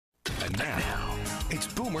And now, it's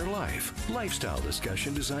BoomerLife, lifestyle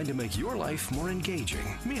discussion designed to make your life more engaging,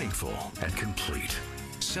 meaningful, and complete.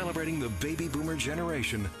 Celebrating the baby boomer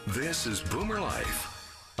generation, this is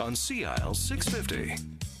BoomerLife on CIL 650.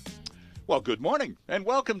 Well, good morning, and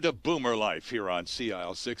welcome to Boomer Life here on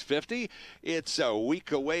CIL 650. It's a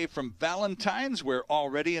week away from Valentine's. We're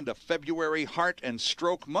already into February Heart and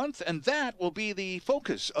Stroke Month, and that will be the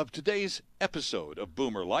focus of today's episode of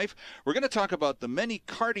Boomer Life. We're going to talk about the many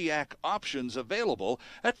cardiac options available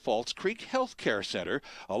at False Creek Healthcarecentre,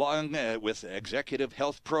 along with executive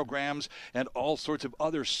health programs and all sorts of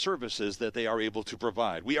other services that they are able to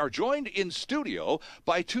provide. We are joined in studio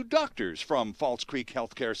by two doctors from False Creek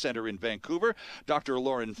Healthcarecentre in Vancouver. Dr.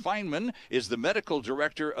 Lauren Feynman is the medical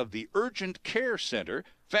director of the Urgent Care Center,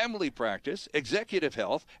 Family Practice, Executive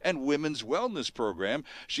Health, and Women's Wellness Program.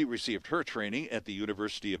 She received her training at the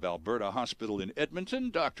University of Alberta Hospital in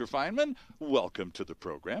Edmonton. Dr. Feynman, welcome to the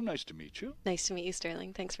program. Nice to meet you. Nice to meet you,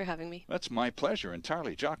 Sterling. Thanks for having me. That's my pleasure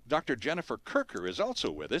entirely. Dr. Jennifer Kirker is also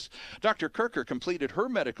with us. Dr. Kirker completed her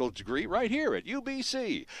medical degree right here at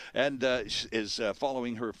UBC and is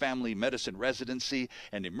following her family medicine residency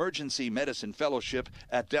and emergency medicine fellowship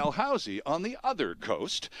at Dalhousie on the other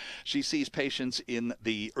coast. She sees patients in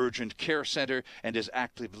the Urgent Care Center and is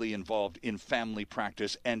actively involved in family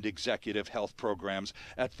practice and executive health programs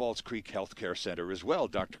at False Creek Healthcare Center as well.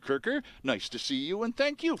 Dr. Kirker, nice to see you, and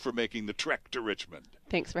thank you for making the trek to Richmond.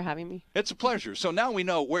 Thanks for having me. It's a pleasure. So now we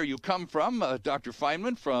know where you come from, Dr.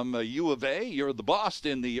 Feynman from U of A. You're the boss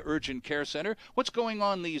in the Urgent Care Center. What's going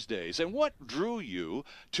on these days, and what drew you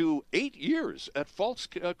to 8 years at False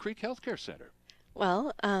Creek Healthcare Center?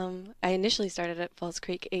 Well, I initially started at False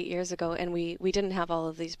Creek 8 years ago, and we didn't have all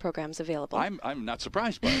of these programs available. I'm not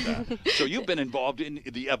surprised by that. So you've been involved in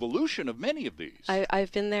the evolution of many of these.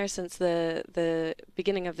 I've been there since the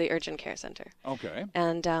beginning of the Urgent Care Center. Okay.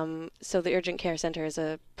 And so the Urgent Care Center is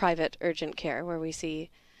a private urgent care where we see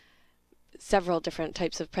several different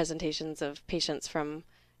types of presentations of patients, from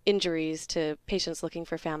injuries to patients looking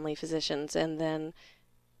for family physicians, and then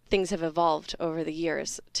things have evolved over the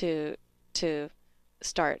years to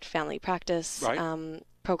start family practice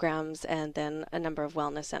programs, and then a number of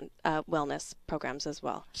wellness and wellness programs as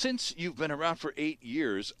well. Since you've been around for 8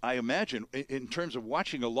 years, I imagine in terms of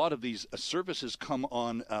watching a lot of these services come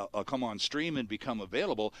on stream and become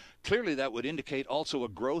available, clearly that would indicate also a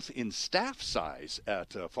growth in staff size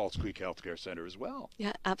at False Creek Healthcare Center as well.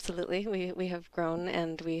 Yeah, absolutely. We have grown,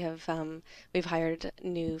 and we've hired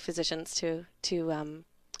new physicians to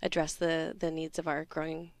address the needs of our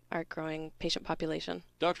growing patient population.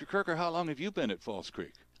 Dr. Kirker, how long have you been at False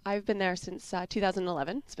Creek? I've been there since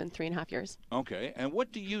 2011. It's been 3.5 years. Okay. And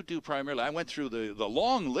what do you do primarily? I went through the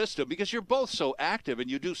long list of, because you're both so active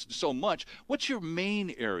and you do so much. What's your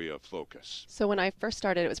main area of focus? So when I first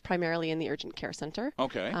started, it was primarily in the Urgent Care Center.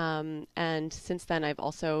 Okay. And since then, I've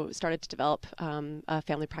also started to develop a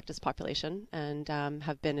family practice population, and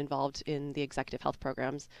have been involved in the executive health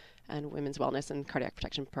programs and women's wellness and cardiac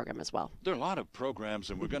protection program as well. There are a lot of programs,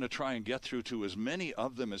 and we're going to try and get through to as many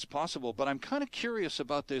of them as possible, but I'm kind of curious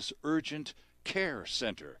about this Urgent Care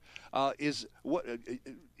Center. Is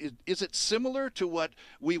it similar to what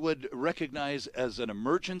we would recognize as an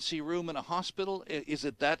emergency room in a hospital? Is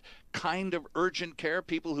it that kind of urgent care,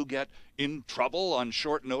 people who get in trouble on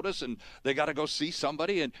short notice and they got to go see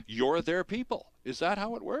somebody and you're their people? Is that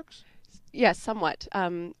how it works? Yes, somewhat.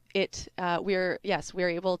 We're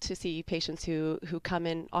able to see patients who come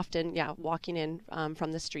in often, walking in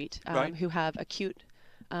from the street, Right. who have acute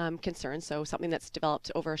concerns. So something that's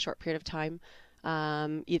developed over a short period of time,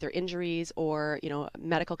 either injuries or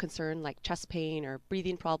medical concern like chest pain or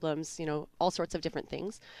breathing problems, all sorts of different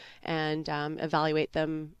things, and evaluate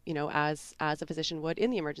them, as a physician would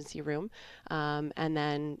in the emergency room, and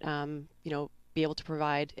then be able to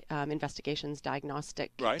provide investigations, diagnostic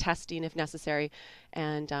Right. testing if necessary,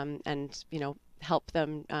 and help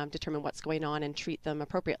them determine what's going on and treat them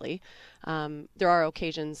appropriately. There are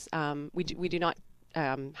occasions we do not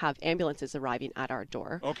have ambulances arriving at our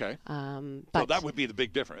door. Okay. But So that would be the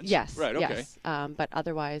big difference. yes, Right. Okay. yes. But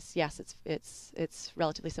otherwise, yes, it's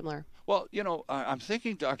relatively similar. Well, I'm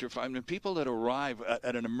thinking, Dr. Feynman, people that arrive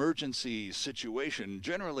at an emergency situation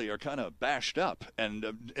generally are kind of bashed up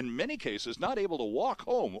and, in many cases, not able to walk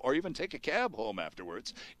home or even take a cab home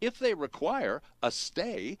afterwards. If they require a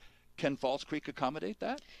stay, can False Creek accommodate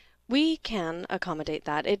that? We can accommodate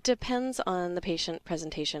that. It depends on the patient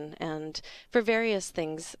presentation, and for various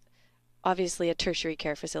things, obviously a tertiary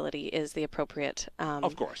care facility is the appropriate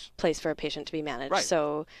Of course. place for a patient to be managed. Right.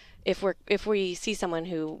 So if we see someone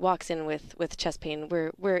who walks in with chest pain,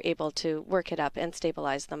 we're able to work it up and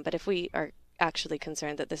stabilize them. But if we are actually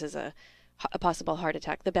concerned that this is a possible heart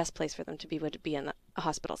attack, the best place for them to be would be in a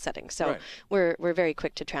hospital setting. So we're very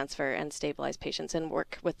quick to transfer and stabilize patients and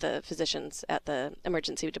work with the physicians at the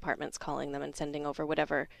emergency departments, calling them and sending over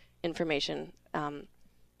whatever information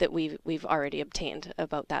that we've already obtained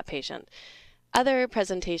about that patient. Other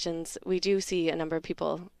presentations, we do see a number of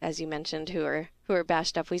people, as you mentioned, who are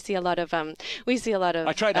bashed up. We see a lot of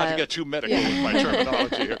I try not to get too medical with my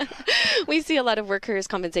terminology here. We see a lot of workers'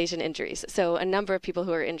 compensation injuries. So a number of people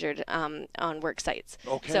who are injured on work sites.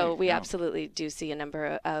 Okay. So we absolutely do see a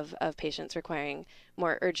number of patients requiring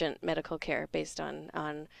more urgent medical care based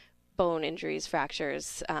on bone injuries,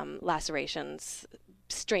 fractures, lacerations,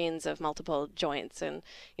 strains of multiple joints, and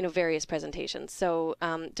various presentations. So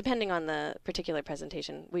depending on the particular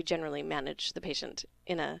presentation, we generally manage the patient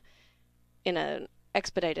in a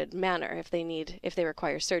expedited manner. If they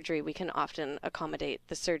require surgery, we can often accommodate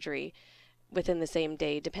the surgery within the same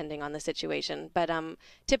day, depending on the situation. But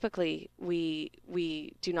typically,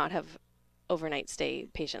 we do not have overnight stay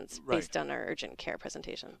patients based on our urgent care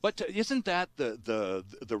presentation. But isn't that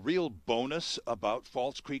the real bonus about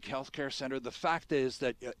False Creek Healthcare Center? The fact is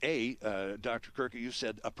that Dr. Kirk, you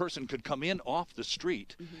said a person could come in off the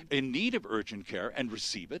street in need of urgent care and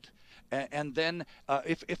receive it, and then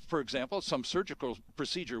if for example some surgical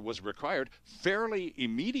procedure was required, fairly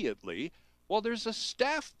immediately, well, there's a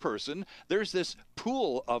staff person, there's this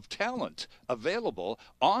pool of talent available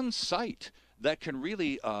on site that can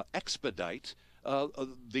really expedite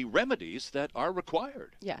the remedies that are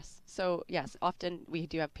required. Yes. So yes, often we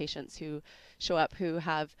do have patients who show up who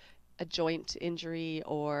have a joint injury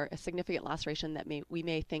or a significant laceration that we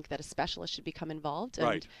may think that a specialist should become involved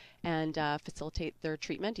and facilitate their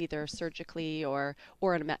treatment, either surgically or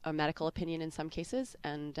a medical opinion in some cases,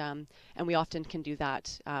 and we often can do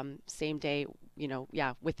that same day,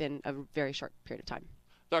 within a very short period of time.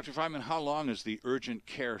 Dr. Fryman, how long has the Urgent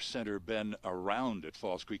Care Center been around at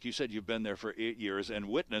False Creek? You said you've been there for 8 years and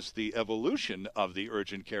witnessed the evolution of the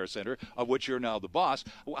Urgent Care Center, of which you're now the boss.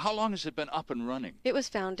 How long has it been up and running? It was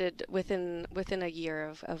founded within a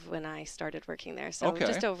year of when I started working there, so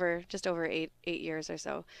just over 8 years or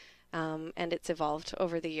so, and it's evolved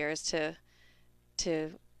over the years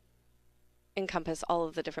to encompass all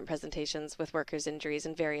of the different presentations with workers' injuries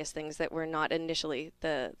and various things that were not initially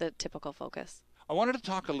the typical focus. I wanted to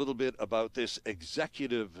talk a little bit about this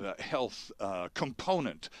executive health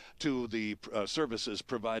component to the services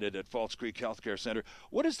provided at False Creek Healthcare Center.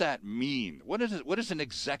 What does that mean? What is an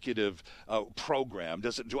executive program?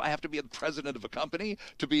 Do I have to be the president of a company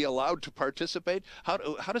to be allowed to participate? How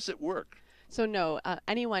does it work? So no,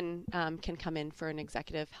 anyone can come in for an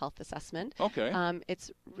executive health assessment. Okay. It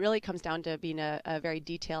really comes down to being a very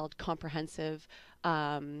detailed, comprehensive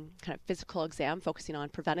kind of physical exam, focusing on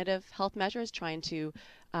preventative health measures, trying to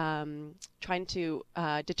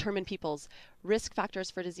determine people's risk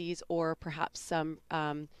factors for disease, or perhaps some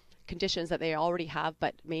conditions that they already have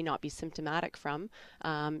but may not be symptomatic from,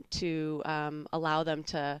 to allow them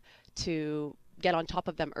to get on top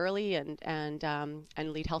of them early and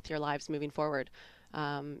lead healthier lives moving forward.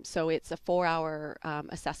 So it's a 4-hour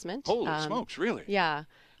assessment. Holy smokes, really? Yeah.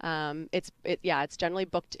 It's generally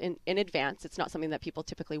booked in advance. It's not something that people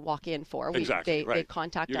typically walk in for. Exactly, They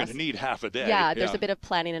contact us. You're going to need half a day. Yeah, there's a bit of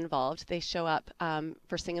planning involved. They show up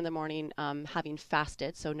first thing in the morning having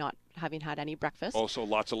fasted, so not having had any breakfast. Also,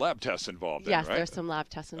 lots of lab tests involved. Yes, right? there's some lab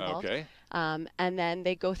tests involved. Okay. And then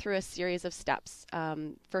they go through a series of steps.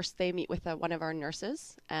 First, they meet with one of our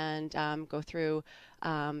nurses and go through,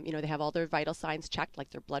 they have all their vital signs checked, like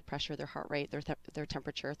their blood pressure, their heart rate, their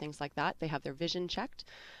temperature, things like that. They have their vision checked.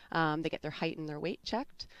 They get their height and their weight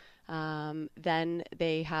checked. Then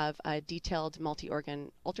they have a detailed multi-organ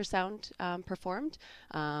ultrasound performed.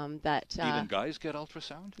 Even guys get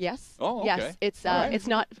ultrasound? Yes. Oh, okay. Yes, it's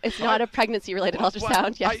not a prepregnant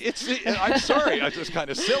ultrasound. Yes. I'm sorry, I was just kind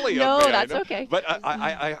of silly. No, of me, that's okay. But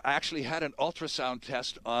I actually had an ultrasound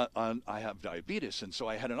test on. I have diabetes, and so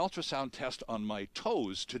I had an ultrasound test on my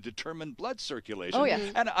toes to determine blood circulation. Oh, yeah.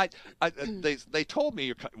 And they told me,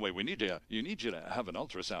 you need you to have an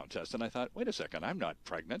ultrasound test, and I thought, wait a second, I'm not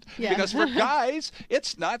pregnant. Yeah. Because for guys,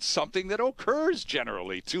 it's not something that occurs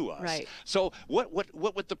generally to us. Right. So what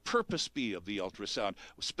would the purpose be of the ultrasound?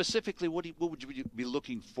 Specifically, what would you be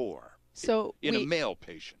looking for in a male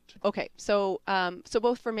patient? Okay, so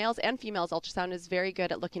both for males and females, ultrasound is very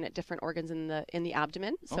good at looking at different organs in the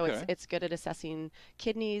abdomen. So it's good at assessing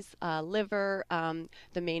kidneys, liver,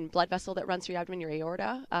 the main blood vessel that runs through your abdomen, your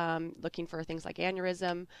aorta, looking for things like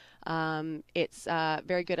aneurysm. It's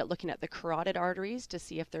very good at looking at the carotid arteries to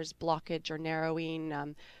see if there's blockage or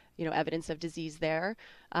narrowing. evidence of disease there.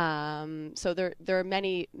 So there are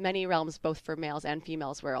many realms, both for males and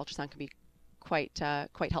females, where ultrasound can be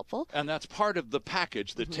quite helpful. And that's part of the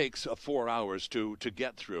package that takes 4 hours to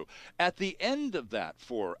get through. At the end of that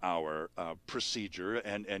 4-hour procedure,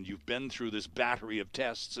 and you've been through this battery of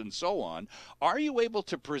tests and so on, are you able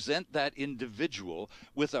to present that individual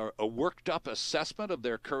with a worked up assessment of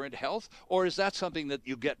their current health, or is that something that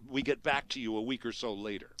we get back to you a week or so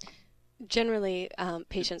later? Generally,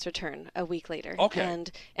 patients return a week later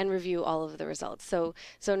and review all of the results. So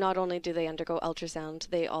not only do they undergo ultrasound,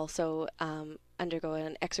 they also undergo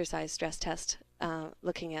an exercise stress test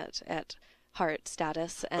looking at heart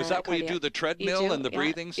status. And is that where you do the treadmill and the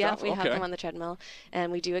breathing stuff? Yeah, we have them on the treadmill,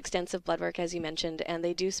 and we do extensive blood work, as you mentioned, and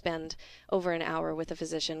they do spend over an hour with a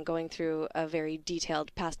physician going through a very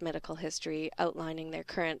detailed past medical history, outlining their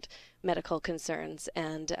current medical concerns,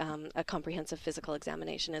 and a comprehensive physical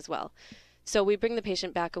examination as well. So we bring the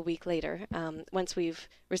patient back a week later, once we've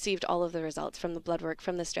received all of the results from the blood work,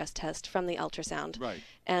 from the stress test, from the ultrasound,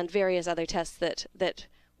 and various other tests that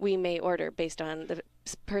we may order based on the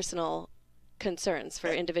personal concerns for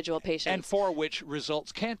individual patients. And for which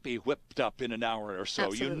results can't be whipped up in an hour or so.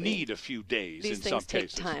 Absolutely. You need a few days These in some things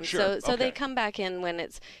cases. take time. Sure. So they come back in when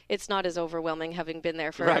it's not as overwhelming, having been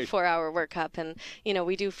there for a 4-hour workup. And,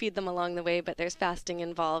 we do feed them along the way, but there's fasting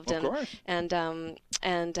involved. Of course.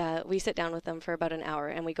 And we sit down with them for about an hour,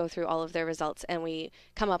 and we go through all of their results, and we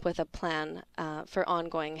come up with a plan for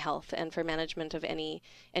ongoing health and for management of any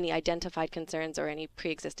identified concerns or any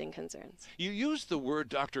pre-existing concerns. You used the word,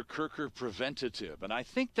 Dr. Kirker, preventative, and I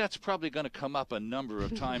think that's probably going to come up a number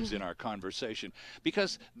of times in our conversation,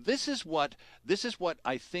 because this is what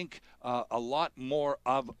I think a lot more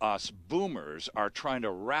of us boomers are trying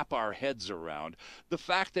to wrap our heads around. The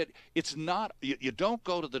fact that it's not, you don't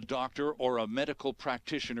go to the doctor or a medical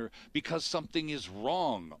practitioner because something is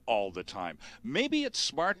wrong all the time. Maybe it's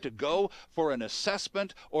smart to go for an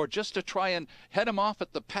assessment or just to try and head them off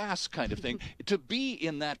at the pass kind of thing, to be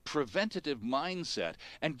in that preventative mindset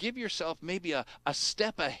and give yourself maybe a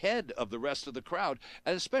step ahead of the rest of the crowd,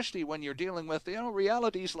 and especially when you're dealing with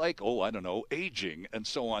realities like, aging and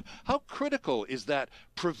so on. How critical is that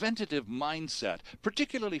preventative mindset,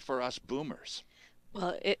 particularly for us boomers?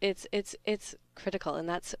 Well, it's critical, and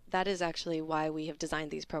that is actually why we have designed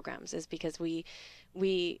these programs, is because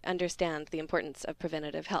we understand the importance of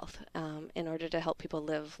preventative health in order to help people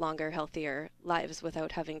live longer, healthier lives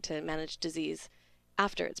without having to manage disease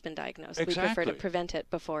after it's been diagnosed. Exactly. We prefer to prevent it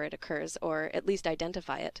before it occurs, or at least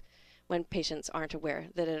identify it when patients aren't aware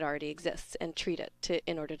that it already exists, and treat it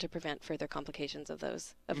in order to prevent further complications of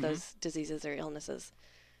those diseases or illnesses.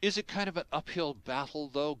 Is it kind of an uphill battle,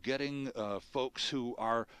 though, getting folks who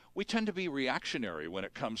we tend to be reactionary when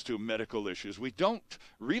it comes to medical issues. We don't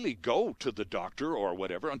really go to the doctor or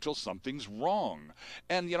whatever until something's wrong.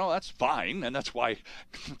 And, that's fine, and that's why,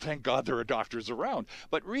 thank God, there are doctors around.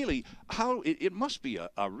 But really, it must be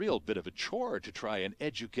a real bit of a chore to try and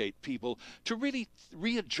educate people to really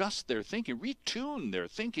readjust their thinking, retune their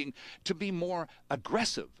thinking to be more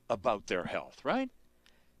aggressive about their health, right?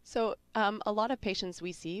 So a lot of patients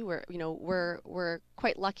we see, we're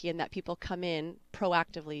quite lucky in that people come in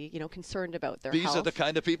proactively, concerned about their health. These are the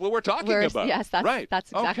kind of people we're talking about. Yes, that's right.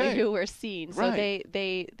 That's exactly who we're seeing. So right.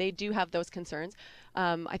 they do have those concerns.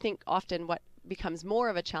 I think often what becomes more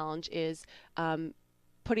of a challenge is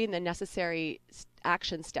putting the necessary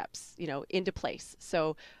action steps, into place.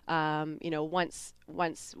 So,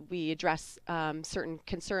 once we address certain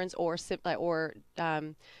concerns or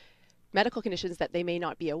medical conditions that they may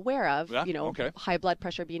not be aware of, high blood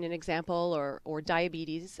pressure being an example, or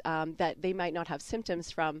diabetes, that they might not have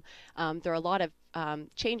symptoms from. There are a lot of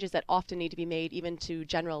changes that often need to be made, even to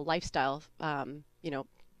general lifestyle,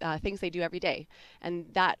 things they do every day. And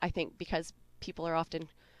that, I think, because people are often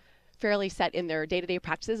fairly set in their day-to-day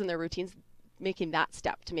practices and their routines, making that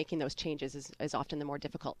step to making those changes is often the more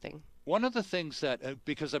difficult thing. One of the things that,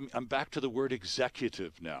 because I'm back to the word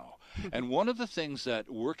executive now, and one of the things that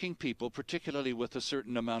working people, particularly with a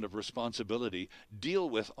certain amount of responsibility, deal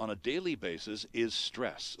with on a daily basis is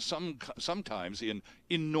stress, sometimes in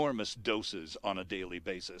enormous doses on a daily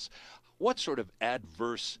basis. What sort of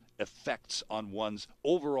adverse effects on one's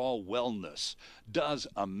overall wellness does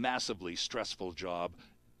a massively stressful job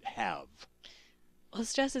have? Well,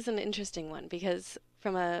 stress is an interesting one because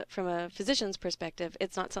from a physician's perspective,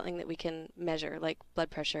 it's not something that we can measure, like blood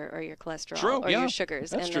pressure or your cholesterol or your sugars,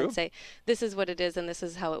 that's and true. then say this is what it is and this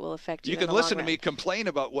is how it will affect you. You in can the listen long to run. me complain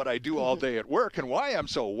about what I do all day at work and why I'm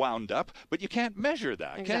so wound up, but you can't measure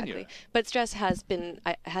that, Exactly. can you? But stress has been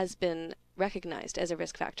recognized as a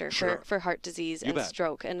risk factor for heart disease and bet.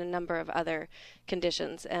 stroke and a number of other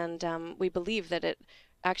conditions, and we believe that it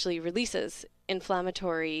actually releases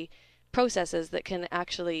inflammatory processes that can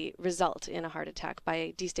actually result in a heart attack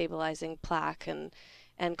by destabilizing plaque and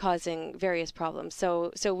causing various problems.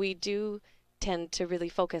 So we do tend to really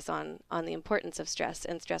focus on the importance of stress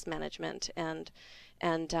and stress management, and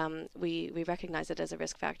we recognize it as a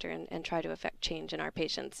risk factor and try to affect change in our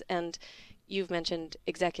patients. And you've mentioned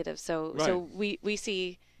executives, so we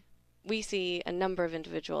see a number of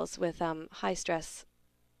individuals with high stress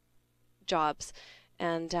jobs,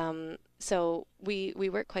 and so we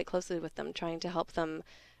work quite closely with them, trying to help them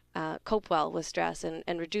cope well with stress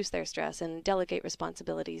and reduce their stress and delegate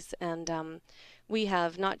responsibilities. And we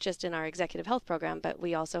have, not just in our executive health program, but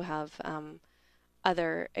we also have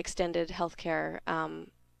other extended healthcare,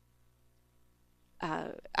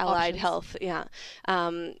 allied health,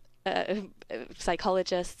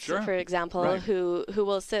 psychologists, for example, who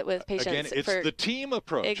will sit with patients. Again, it's the team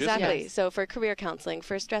approach. Exactly. Yes. So for career counseling,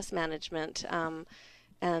 for stress management,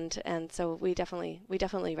 and so we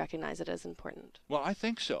definitely recognize it as important. Well, I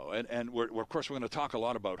think so, and we're of course we're going to talk a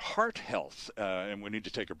lot about heart health, and we need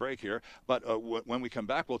to take a break here. But when we come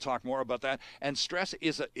back, we'll talk more about that. And stress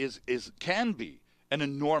can be an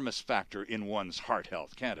enormous factor in one's heart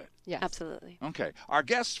health, can't it? Yes. Absolutely. Okay. Our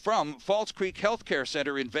guests from Falls Creek Healthcare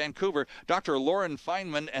Centre in Vancouver, Dr. Lauren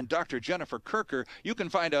Feynman and Dr. Jennifer Kirker. You can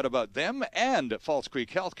find out about them and Falls Creek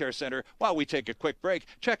Healthcare Centre while we take a quick break.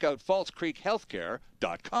 Check out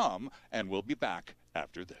FalseCreekHealthcare.com, and we'll be back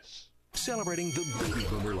after this. Celebrating the baby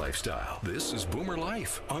boomer lifestyle. This is Boomer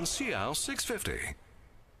Life on CIAL 650.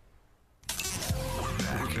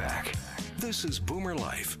 We're back. This is Boomer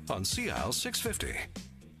Life on CIAL 650.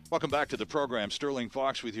 Welcome back to the program. Sterling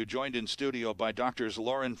Fox with you, joined in studio by Doctors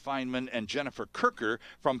Lauren Feynman and Jennifer Kirker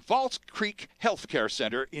from Falls Creek Healthcare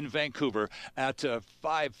Centre in Vancouver at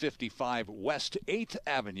 555 West 8th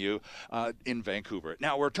Avenue in Vancouver.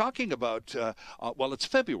 Now, we're talking about, it's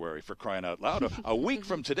February, for crying out loud. A week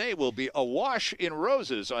from today will be awash in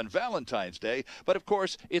roses on Valentine's Day. But, of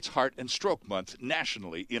course, it's Heart and Stroke Month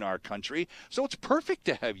nationally in our country. So it's perfect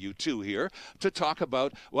to have you two here to talk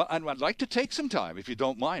about, and I'd like to take some time, if you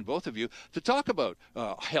don't mind, both of you, to talk about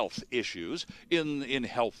health issues in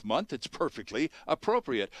Health Month. It's perfectly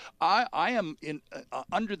appropriate. I am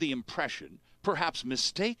under the impression, perhaps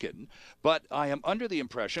mistaken, but I am under the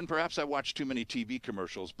impression, perhaps I watch too many TV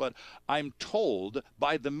commercials, but I'm told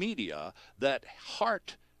by the media that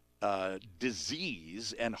heart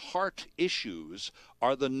disease and heart issues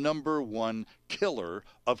are the number one killer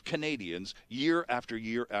of Canadians year after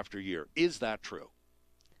year after year. Is that true?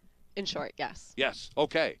 In short, yes. Yes.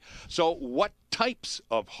 Okay. So what types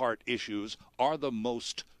of heart issues are the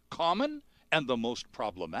most common and the most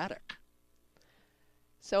problematic?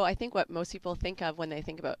 So I think what most people think of when they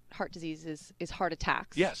think about heart disease is heart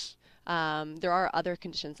attacks. Yes. There are other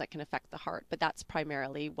conditions that can affect the heart, but that's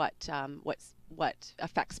primarily what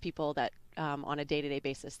affects people that on a day-to-day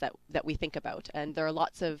basis that we think about. And there are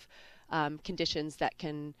lots of conditions that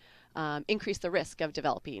can increase the risk of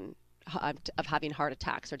developing of having heart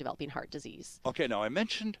attacks or developing heart disease. Okay, now I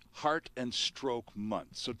mentioned Heart and Stroke Month.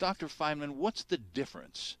 So Dr. Feynman, what's the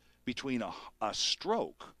difference between a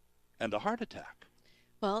stroke and a heart attack?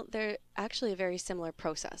 Well, they're actually a very similar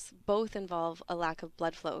process. Both involve a lack of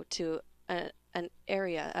blood flow to an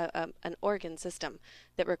area, an organ system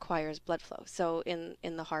that requires blood flow. So in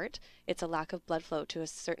the heart, it's a lack of blood flow to a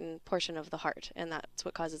certain portion of the heart, and that's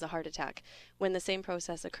what causes a heart attack. When the same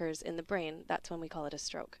process occurs in the brain, that's when we call it a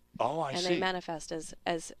stroke. Oh, I see. And they manifest as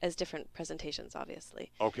different presentations,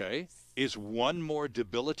 obviously. Okay. Is one more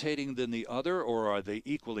debilitating than the other, or are they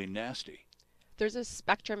equally nasty? There's a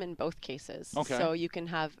spectrum in both cases. Okay. So you can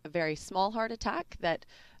have a very small heart attack that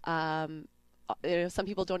some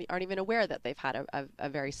people aren't even aware that they've had a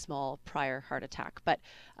very small prior heart attack, but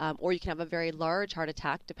or you can have a very large heart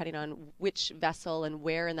attack depending on which vessel and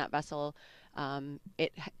where in that vessel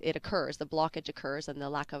it occurs, the blockage occurs, and the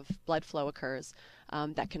lack of blood flow occurs.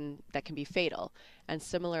 That can be fatal. And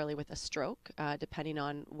similarly with a stroke, depending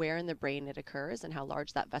on where in the brain it occurs and how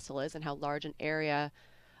large that vessel is and how large an area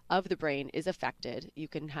of the brain is affected, you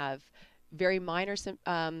can have very minor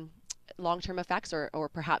long-term effects, or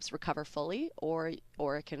perhaps recover fully, or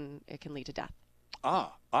it can lead to death. I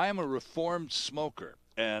am a reformed smoker,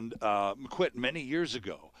 and quit many years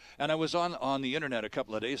ago. And I was on the internet a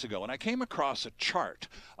couple of days ago, and I came across a chart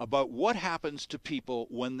about what happens to people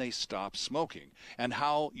when they stop smoking and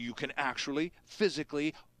how you can actually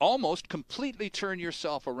physically almost completely turn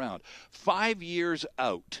yourself around. 5 years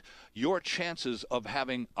out, your chances of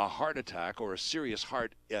having a heart attack or a serious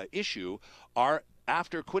heart issue are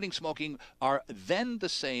after quitting smoking are then the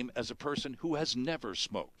same as a person who has never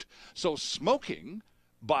smoked. So smoking,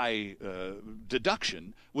 by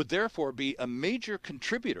deduction, would therefore be a major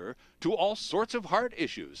contributor to all sorts of heart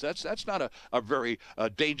issues. That's not a very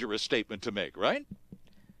dangerous statement to make, right?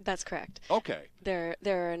 That's correct. Okay. There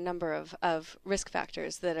are a number of risk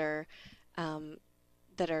factors that are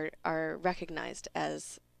recognized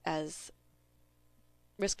as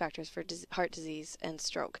risk factors for heart disease and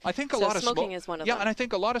stroke. I think a lot of smoking is one of them. Yeah, and I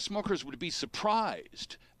think a lot of smokers would be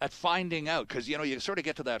surprised at finding out, because you sort of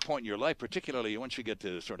get to that point in your life, particularly once you get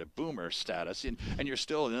to sort of boomer status, and you're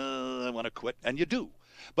still I want to quit, and you do.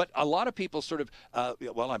 But a lot of people sort of,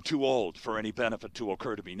 well, I'm too old for any benefit to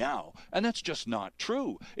occur to me now. And that's just not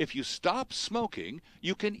true. If you stop smoking,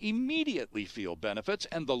 you can immediately feel benefits,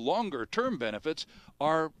 and the longer-term benefits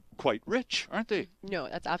are quite rich, aren't they? No,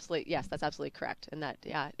 that's absolutely correct. And that,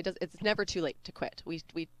 it's never too late to quit.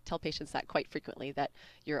 We tell patients that quite frequently, that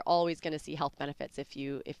you're always going to see health benefits if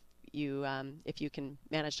you can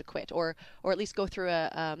manage to quit, or at least go through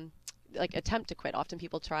attempt to quit. Often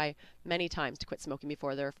people try many times to quit smoking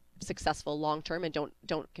before they're successful long term and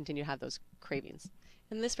don't continue to have those cravings.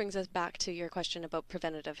 And this brings us back to your question about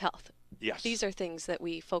preventative health. Yes. These are things that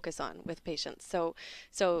we focus on with patients. So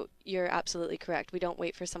you're absolutely correct. We don't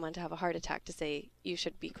wait for someone to have a heart attack to say you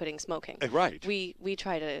should be quitting smoking. Right. We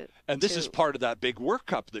try to. And this is part of that big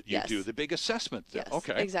workup that you Yes. do, the big assessment. Yes,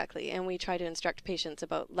 Okay. exactly. And we try to instruct patients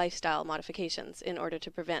about lifestyle modifications in order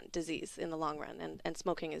to prevent disease in the long run. And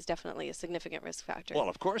smoking is definitely a significant risk factor. Well,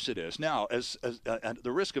 of course it is. Now, as and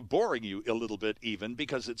the risk of boring you a little bit even,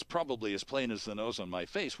 because it's probably as plain as the nose on my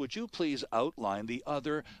face, would you please outline the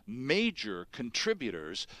other major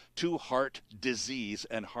contributors to heart disease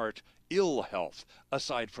and heart ill health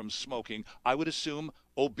aside from smoking? I would assume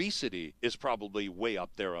obesity is probably way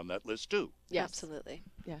up there on that list too. Yes. Absolutely.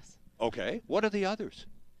 Yes. Okay. What are the others?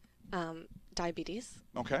 Diabetes,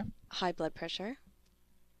 Okay. high blood pressure,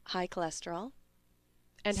 high cholesterol.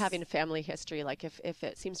 And having a family history, like if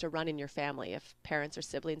it seems to run in your family, if parents or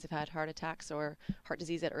siblings have had heart attacks or heart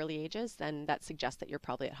disease at early ages, then that suggests that you're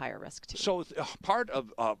probably at higher risk too. So part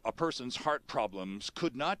of a person's heart problems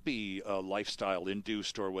could not be lifestyle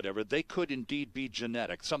induced or whatever. They could indeed be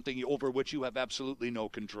genetic, something over which you have absolutely no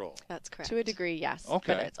control. That's correct. To a degree, yes.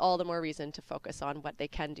 Okay. But it's all the more reason to focus on what they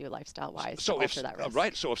can do lifestyle-wise to alter that risk.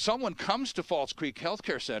 Right. So if someone comes to False Creek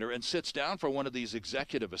Healthcare Center and sits down for one of these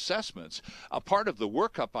executive assessments, a part of the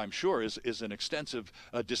workup, I'm sure, is an extensive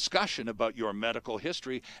discussion about your medical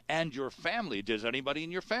history and your family. Does anybody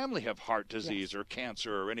in your family have heart disease or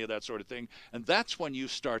cancer or any of that sort of thing? And that's when you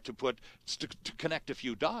start to connect a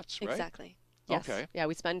few dots, right? Exactly. Yes. Okay. Yeah,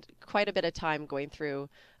 we spend quite a bit of time going through,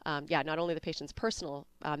 not only the patient's personal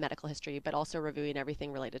medical history, but also reviewing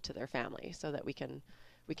everything related to their family, so that we can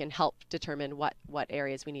help determine what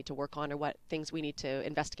areas we need to work on or what things we need to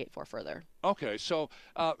investigate for further. Okay, so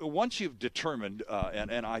once you've determined,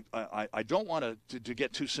 and I don't want to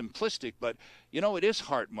get too simplistic, but it is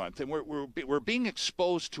Heart Month, and we're being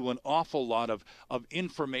exposed to an awful lot of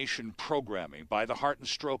information programming by the Heart and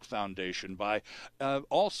Stroke Foundation, by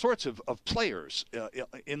all sorts of players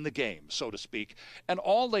in the game, so to speak, and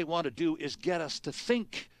all they want to do is get us to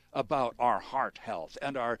think about our heart health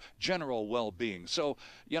and our general well-being. So,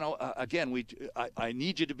 again, I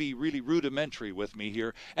need you to be really rudimentary with me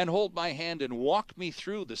here and hold my hand and walk me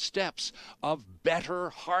through the steps of better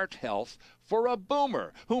heart health for a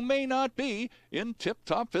boomer who may not be in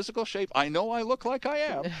tip-top physical shape. I know I look like I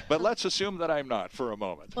am, but let's assume that I'm not for a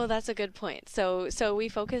moment. Well, that's a good point. So we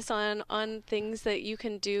focus on things that you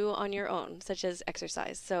can do on your own, such as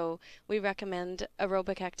exercise. So we recommend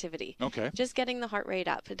aerobic activity. Okay. Just getting the heart rate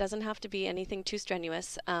up. It doesn't have to be anything too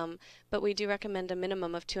strenuous, but we do recommend a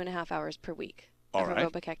minimum of 2.5 hours per week of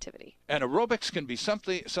aerobic activity. And aerobics can be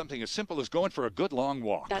something as simple as going for a good long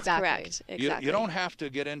walk. That's correct. Exactly. You don't have to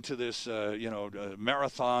get into this,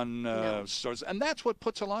 marathon sorts, and that's what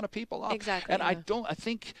puts a lot of people off. Exactly. And I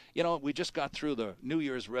think, we just got through the New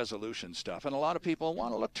Year's resolution stuff, and a lot of people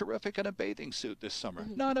want to look terrific in a bathing suit this summer.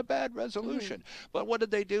 Mm-hmm. Not a bad resolution. Mm-hmm. But what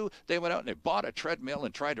did they do? They went out and they bought a treadmill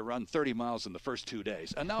and tried to run 30 miles in the first 2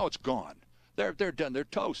 days, and now it's gone. They're done. They're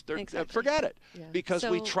toast. Exactly. Forget it, Yeah. because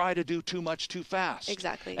we try to do too much too fast.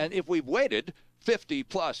 Exactly. And if we've waited 50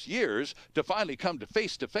 plus years to finally come to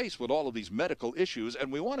face with all of these medical issues,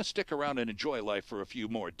 and we want to stick around and enjoy life for a few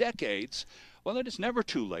more decades, well, it is never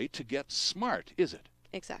too late to get smart, is it?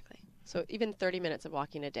 Exactly. So even 30 minutes of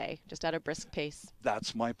walking a day, just at a brisk pace.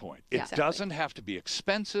 That's my point. It Exactly. doesn't have to be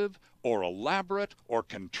expensive or elaborate or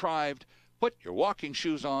contrived. Put your walking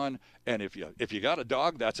shoes on, and if you got a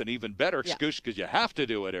dog, that's an even better excuse because you have to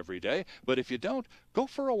do it every day. But if you don't, go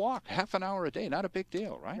for a walk, half an hour a day, not a big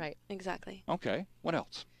deal, right? Right. Exactly. Okay. What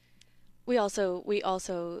else? We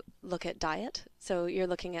also look at diet. So you're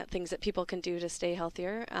looking at things that people can do to stay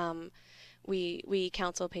healthier. We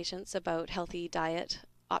counsel patients about healthy diet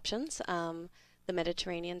options. The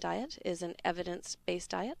Mediterranean diet is an evidence-based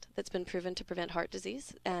diet that's been proven to prevent heart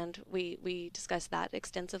disease, and we discuss that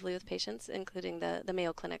extensively with patients, including the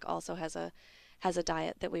Mayo Clinic also has a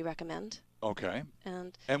diet that we recommend. Okay.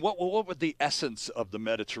 And what would the essence of the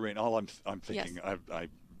Mediterranean? All I'm thinking, Yes. I've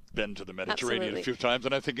been to the Mediterranean Absolutely. a few times,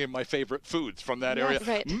 and I'm thinking of my favorite foods from that area, Yes,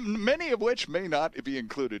 right. many of which may not be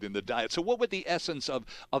included in the diet. So what would the essence of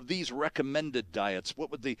these recommended diets,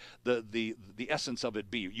 what would the essence of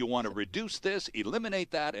it be? You want to reduce this,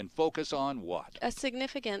 eliminate that, and focus on what? a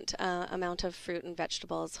significant amount of fruit and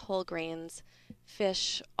vegetables, whole grains,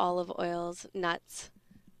 fish, olive oils, nuts,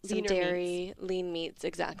 some Leaner dairy, lean meats,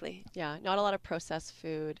 exactly. Yeah, not a lot of processed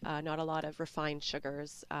food, not a lot of refined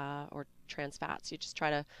sugars or trans fats. You just try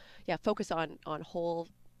to, focus on whole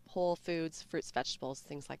foods, fruits, vegetables,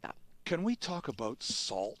 things like that. Can we talk about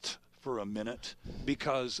salt for a minute?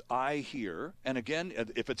 Because I hear, and again,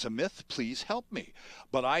 if it's a myth, please help me,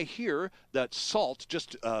 but I hear that salt,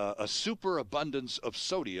 just a superabundance of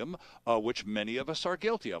sodium, which many of us are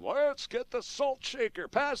guilty of. Let's get the salt shaker,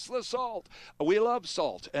 pass the salt. We love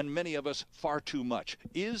salt, and many of us far too much.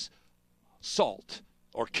 Is salt,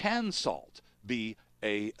 or can salt be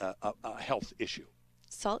a health issue?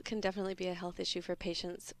 Salt can definitely be a health issue for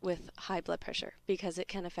patients with high blood pressure because it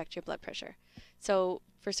can affect your blood pressure. So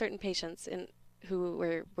for certain patients who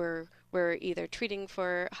we're either treating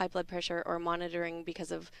for high blood pressure or monitoring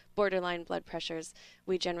because of borderline blood pressures,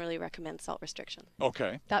 we generally recommend salt restriction.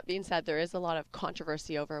 Okay. That being said, there is a lot of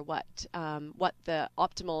controversy over what the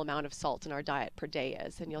optimal amount of salt in our diet per day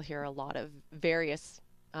is, and you'll hear a lot of various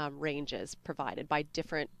ranges provided by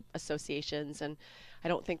different associations, and I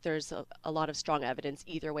don't think there's a lot of strong evidence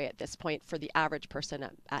either way at this point for the average person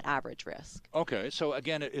at average risk. Okay, so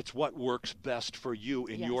again, it's what works best for you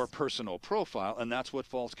in your personal profile, and that's what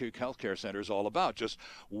Falls Creek Healthcare Center is all about, just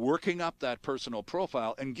working up that personal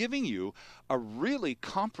profile and giving you a really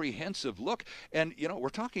comprehensive look. And, we're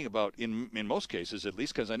talking about, in most cases, at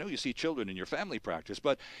least because I know you see children in your family practice,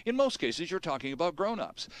 but in most cases, you're talking about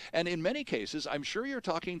grown-ups. And in many cases, I'm sure you're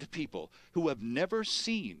talking to people who have never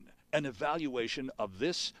seen an evaluation of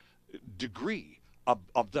this degree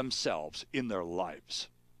of themselves in their lives.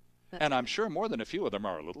 And I'm sure more than a few of them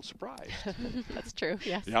are a little surprised. That's true,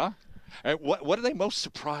 yes. Yeah? And what are they most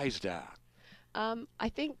surprised at? I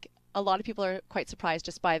think a lot of people are quite surprised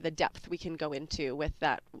just by the depth we can go into with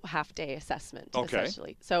that half-day assessment,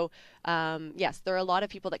 essentially. So, yes, there are a lot of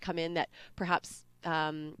people that come in that perhaps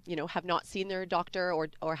have not seen their doctor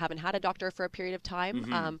or haven't had a doctor for a period of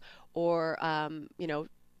time, or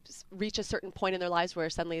reach a certain point in their lives where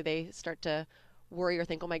suddenly they start to worry or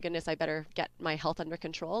think, oh my goodness, I better get my health under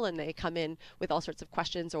control, and they come in with all sorts of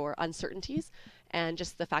questions or uncertainties, and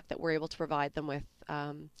just the fact that we're able to provide them with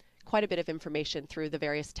quite a bit of information through the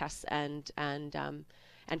various tests and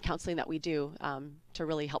counseling that we do to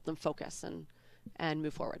really help them focus and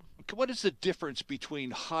move forward. What is the difference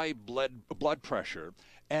between high blood pressure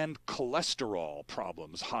and cholesterol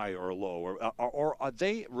problems, high or low? Or are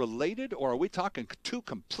they related, or are we talking two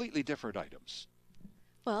completely different items?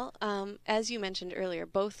 Well, as you mentioned earlier,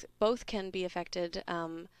 both can be affected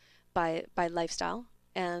by lifestyle,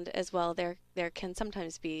 and as well there can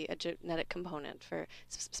sometimes be a genetic component for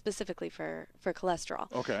specifically for cholesterol.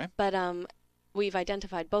 Okay. But we've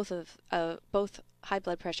identified both high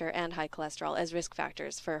blood pressure and high cholesterol as risk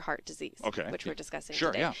factors for heart disease, which we're discussing today.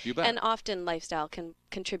 Sure, yeah, you bet. And often lifestyle can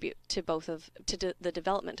contribute to the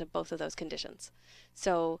development of both of those conditions.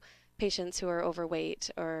 So patients who are overweight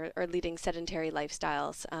or leading sedentary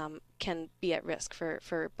lifestyles can be at risk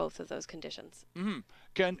for both of those conditions.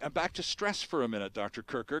 Mm-hmm. Back to stress for a minute, Dr.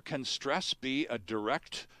 Kirker. Can stress be a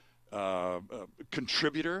direct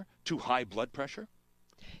contributor to high blood pressure?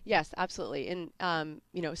 Yes, absolutely. And,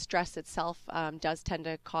 stress itself does tend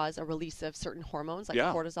to cause a release of certain hormones like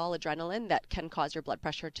cortisol, adrenaline, that can cause your blood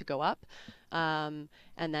pressure to go up. And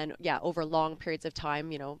then, over long periods of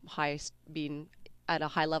time, high being at a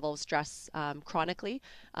high level of stress chronically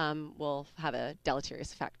will have a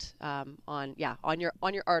deleterious effect on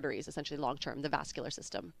your arteries, essentially long term, the vascular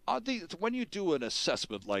system. When you do an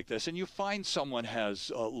assessment like this and you find someone has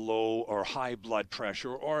low or high blood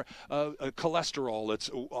pressure or a cholesterol that's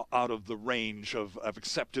out of the range of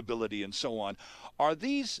acceptability and so on, are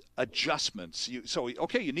these adjustments?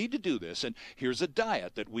 Okay, you need to do this, and here's a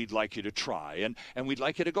diet that we'd like you to try, and we'd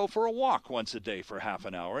like you to go for a walk once a day for half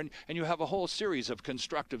an hour, and you have a whole series of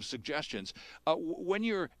constructive suggestions. When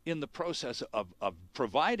you're in the process of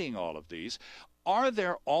providing all of these, are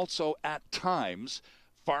there also at times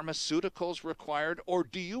pharmaceuticals required, or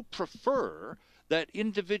do you prefer that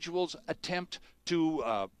individuals attempt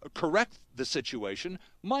to correct the situation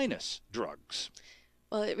minus drugs?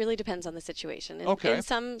 Well, it really depends on the situation. In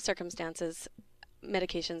some circumstances,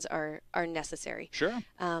 medications are necessary. Sure.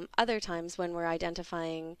 Other times when we're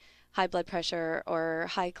identifying high blood pressure or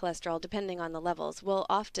high cholesterol, depending on the levels, we'll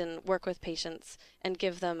often work with patients and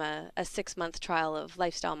give them a 6-month trial of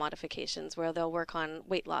lifestyle modifications where they'll work on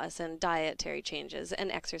weight loss and dietary changes and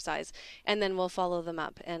exercise, and then we'll follow them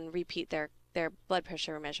up and repeat their blood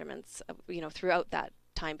pressure measurements, throughout that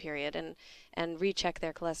time period, and recheck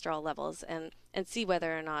their cholesterol levels and see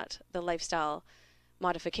whether or not the lifestyle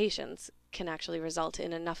modifications can actually result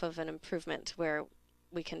in enough of an improvement where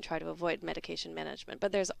we can try to avoid medication management.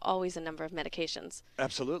 But there's always a number of medications.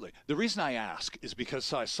 Absolutely. The reason I ask is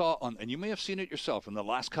because I saw and you may have seen it yourself in the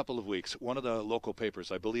last couple of weeks, one of the local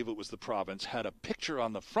papers, I believe it was the Province, had a picture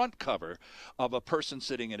on the front cover of a person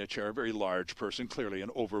sitting in a chair, a very large person, clearly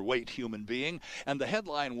an overweight human being, and the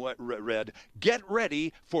headline read, "Get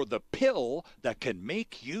ready for the pill that can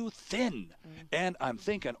make you thin." And I'm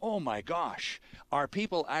thinking, oh my gosh, are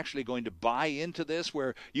people actually going to buy into this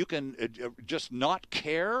where you can just not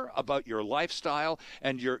care about your lifestyle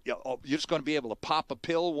and you're just going to be able to pop a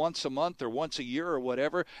pill once a month or once a year or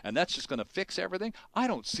whatever, and that's just going to fix everything? I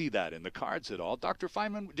don't see that in the cards at all. Dr.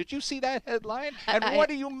 Feynman, did you see that headline? And what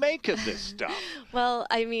do you make of this stuff? Well,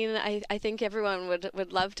 I mean, I think everyone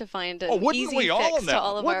would love to find an easy we all fix to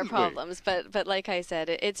all of our Wouldn't we? problems, but like I said,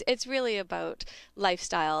 it's really about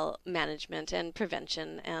lifestyle management and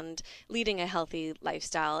prevention and leading a healthy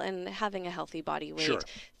lifestyle and having a healthy body weight Sure.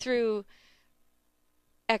 through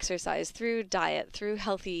exercise, through diet, through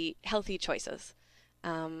healthy choices.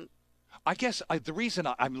 I guess the reason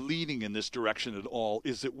I'm leaning in this direction at all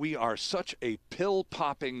is that we are such a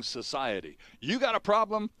pill-popping society. You got a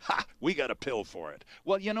problem? Ha! We got a pill for it.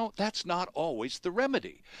 Well, that's not always the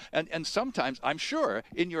remedy. And sometimes, I'm sure,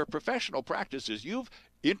 in your professional practices, you've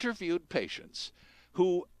interviewed patients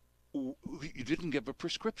who you didn't give a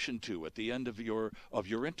prescription to at the end of your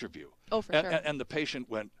interview. Oh, for sure. And the patient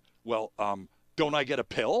went, well, don't I get a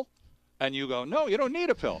pill? And you go, no, you don't need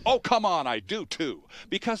a pill. Oh, come on, I do too.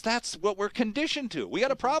 Because that's what we're conditioned to. We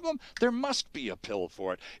got a problem? There must be a pill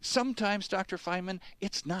for it. Sometimes, Dr. Feynman,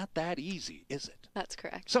 it's not that easy, is it? That's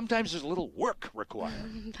correct. Sometimes there's a little work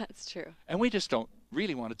required. That's true. And we just don't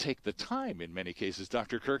really want to take the time, in many cases,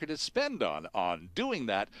 Dr. Kirkett, to spend on doing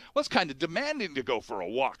that. Well, it's kind of demanding to go for a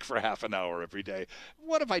walk for half an hour every day.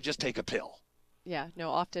 What if I just take a pill? Yeah, no,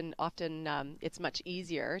 often it's much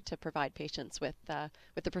easier to provide patients with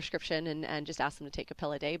the prescription and just ask them to take a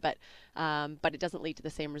pill a day, but it doesn't lead to the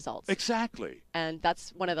same results. Exactly. And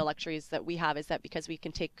that's one of the luxuries that we have, is that because we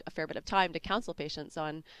can take a fair bit of time to counsel patients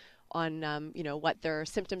on what their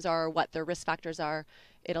symptoms are, what their risk factors are,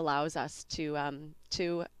 it allows us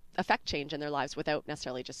to affect change in their lives without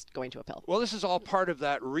necessarily just going to a pill. Well, this is all part of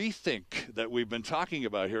that rethink that we've been talking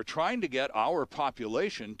about here, trying to get our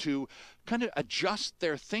population to kind of adjust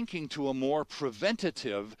their thinking to a more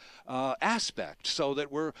preventative aspect, so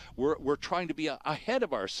that we're trying to be ahead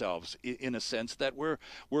of ourselves in a sense, that we're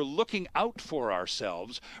looking out for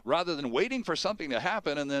ourselves rather than waiting for something to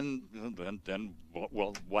happen and then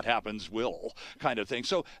well, what happens will, kind of thing.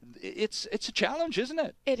 So it's a challenge, isn't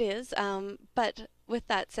it? It is, but with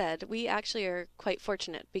that said, we actually are quite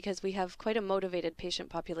fortunate because we have quite a motivated patient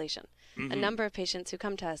population. Mm-hmm. A number of patients who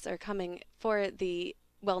come to us are coming for the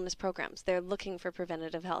wellness programs. They're looking for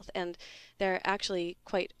preventative health, and they're actually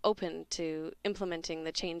quite open to implementing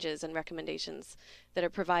the changes and recommendations that are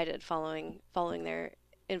provided following their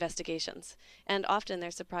investigations. And often they're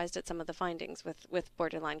surprised at some of the findings with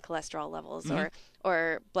borderline cholesterol levels, mm-hmm.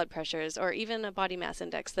 or blood pressures, or even a body mass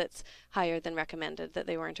index that's higher than recommended that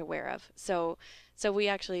they weren't aware of. So we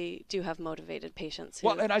actually do have motivated patients.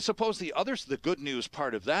 Well, and I suppose the good news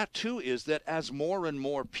part of that too is that as more and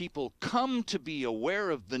more people come to be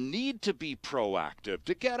aware of the need to be proactive,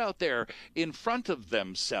 to get out there in front of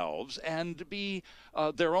themselves and be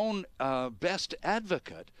their own best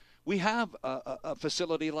advocate, we have a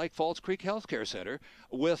facility like Falls Creek Healthcare Center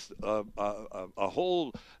with a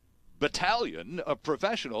whole battalion of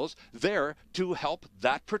professionals there to help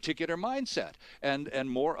that particular mindset. And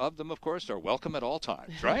more of them, of course, are welcome at all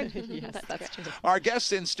times, right? Yes, that's true. Our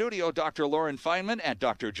guests in studio, Dr. Lauren Feynman and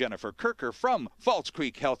Dr. Jennifer Kirker from Falls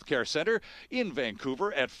Creek Healthcare Center in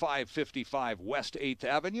Vancouver at 555 West 8th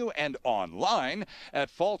Avenue and online at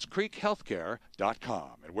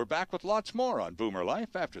FalseCreekHealthcare.com. And we're back with lots more on Boomer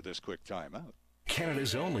Life after this quick timeout.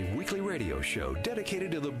 Canada's only weekly radio show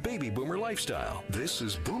dedicated to the baby boomer lifestyle. This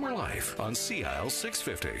is Boomer Life on CIL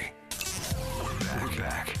 650. We're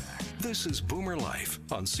back. This is Boomer Life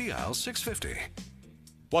on CIL 650.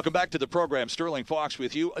 Welcome back to the program. Sterling Fox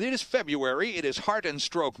with you. It is February. It is Heart and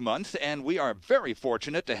Stroke Month, and we are very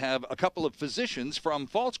fortunate to have a couple of physicians from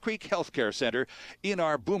Falls Creek Healthcare Center in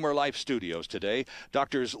our Boomer Life studios today.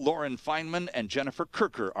 Doctors Lauren Feynman and Jennifer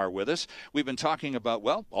Kirker are with us. We've been talking about,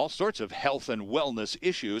 well, all sorts of health and wellness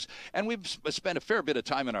issues, and we've spent a fair bit of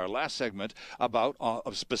time in our last segment about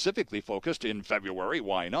specifically focused in February,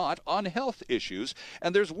 why not, on health issues.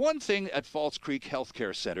 And there's one thing at Falls Creek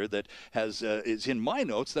Healthcare Center that is in my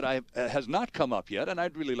notes that has not come up yet, and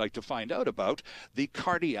I'd really like to find out about the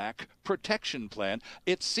cardiac protection plan.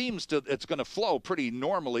 It seems it's going to flow pretty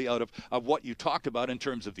normally out of what you talked about in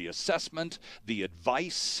terms of the assessment, the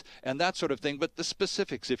advice, and that sort of thing, but the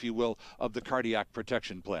specifics, if you will, of the cardiac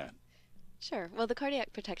protection plan. Sure. Well, the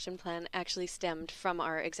cardiac protection plan actually stemmed from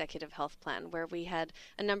our executive health plan, where we had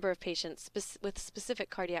a number of patients with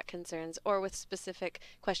specific cardiac concerns or with specific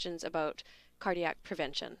questions about cardiac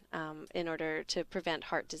prevention in order to prevent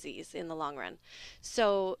heart disease in the long run.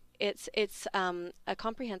 So it's a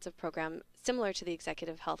comprehensive program similar to the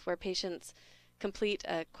executive health, where patients complete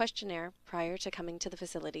a questionnaire prior to coming to the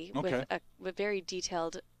facility with very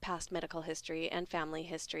detailed past medical history and family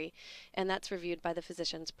history, and that's reviewed by the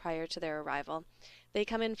physicians prior to their arrival. They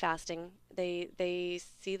come in fasting. They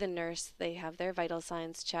see the nurse. They have their vital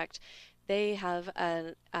signs checked. They have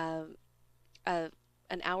an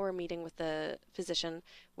hour meeting with the physician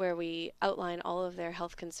where we outline all of their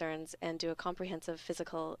health concerns and do a comprehensive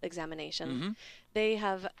physical examination. Mm-hmm. They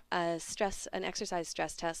have an exercise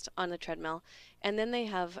stress test on the treadmill, and then they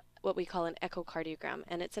have what we call an echocardiogram,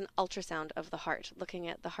 and it's an ultrasound of the heart, looking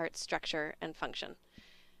at the heart structure and function.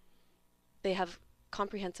 They have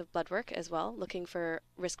comprehensive blood work as well, looking for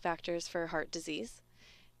risk factors for heart disease.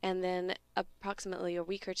 And then approximately a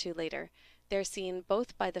week or two later, they're seen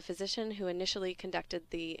both by the physician who initially conducted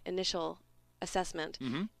the initial assessment,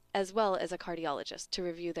 Mm-hmm. as well as a cardiologist to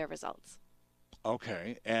review their results.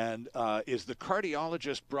 Okay, and is the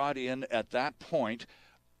cardiologist brought in at that point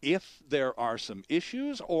if there are some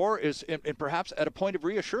issues, or and perhaps at a point of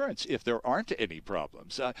reassurance if there aren't any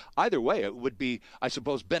problems? Either way, it would be, I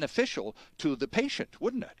suppose, beneficial to the patient,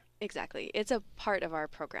 wouldn't it? Exactly. It's a part of our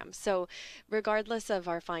program. So regardless of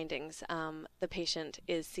our findings, the patient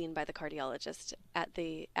is seen by the cardiologist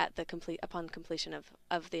upon completion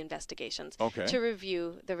of the investigations, Okay. to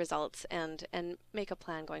review the results and make a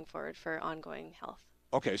plan going forward for ongoing health.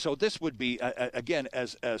 Okay, so this would be, again,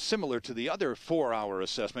 as similar to the other 4-hour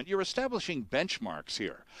assessment. You're establishing benchmarks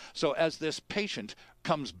here. So as this patient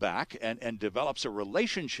comes back and develops a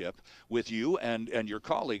relationship with you and your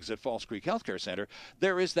colleagues at Falls Creek Healthcare Center,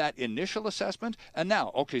 there is that initial assessment. And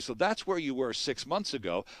now, okay, so that's where you were 6 months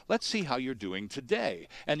ago. Let's see how you're doing today.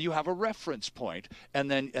 And you have a reference point,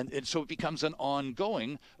 and so it becomes an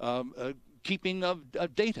ongoing keeping of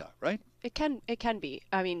data, right? It can be.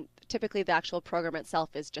 I mean, typically the actual program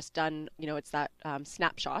itself is just done, it's that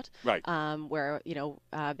snapshot, Right. Where,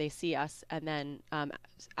 they see us, and then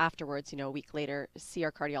afterwards, a week later, see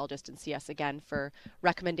our cardiologist and see us again for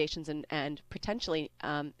recommendations and potentially,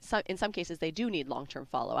 in some cases, they do need long-term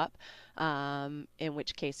follow-up, in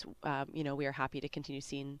which case, we are happy to continue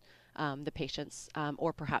seeing the patients,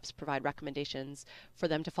 or perhaps provide recommendations for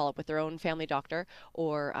them to follow up with their own family doctor,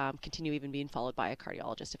 or continue even being followed by a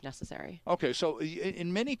cardiologist if necessary. Okay, so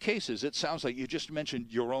in many cases, it sounds like you just mentioned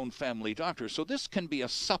your own family doctor. So this can be a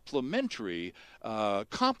supplementary,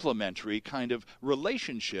 complementary kind of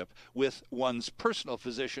relationship with one's personal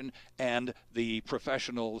physician and the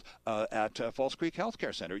professional at Falls Creek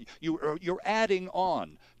Healthcare Center. You're adding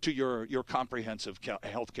on to your comprehensive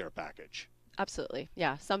healthcare package. Absolutely.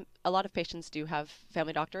 Yeah. A lot of patients do have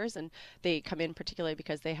family doctors, and they come in particularly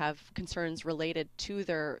because they have concerns related to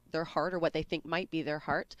their heart, or what they think might be their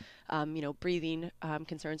heart, breathing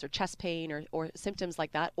concerns or chest pain or symptoms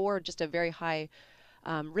like that, or just a very high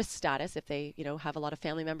risk status if they, have a lot of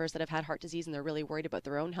family members that have had heart disease and they're really worried about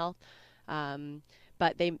their own health.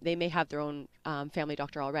 But they may have their own family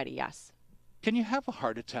doctor already, yes. Can you have a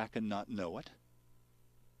heart attack and not know it?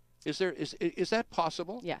 Is that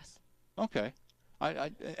possible? Yes. Okay.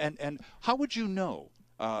 And how would you know?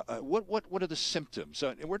 What are the symptoms?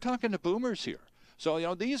 We're talking to boomers here. So,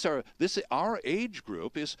 our age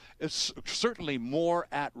group is certainly more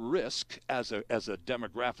at risk as a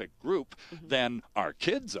demographic group than our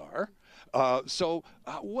kids are.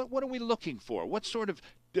 What are we looking for? What sort of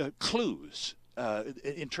clues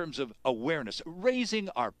in terms of awareness, raising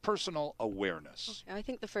our personal awareness? I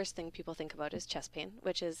think the first thing people think about is chest pain,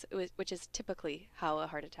 which is typically how a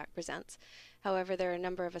heart attack presents. However, there are a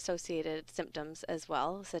number of associated symptoms as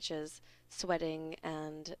well, such as sweating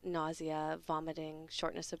and nausea, vomiting,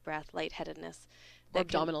 shortness of breath, lightheadedness.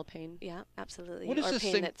 Abdominal pain. Yeah, absolutely. What is or this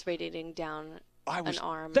pain thing? That's radiating down an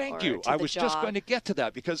arm. Thank you. I was just going to get to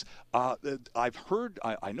that because I've heard,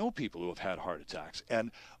 I know people who have had heart attacks,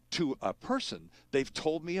 and to a person, they've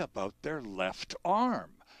told me about their left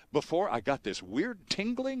arm. Before, I got this weird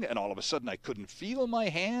tingling, and all of a sudden I couldn't feel my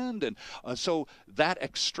hand, and so that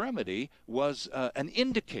extremity was an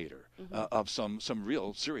indicator of some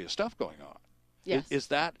real serious stuff going on. Yes. Is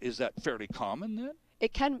that fairly common then?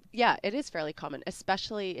 It can, yeah, it is fairly common,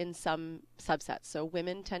 especially in some subsets. So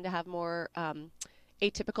women tend to have more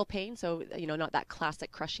atypical pain, so not that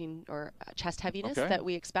classic crushing or chest heaviness that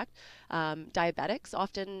we expect. Diabetics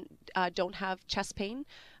often don't have chest pain,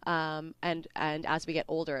 and as we get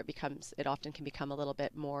older, it often can become a little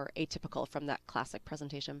bit more atypical from that classic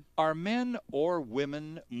presentation. Are men or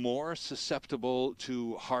women more susceptible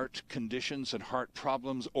to heart conditions and heart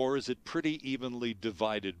problems, or is it pretty evenly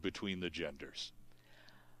divided between the genders?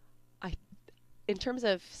 In terms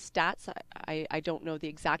of stats, I don't know the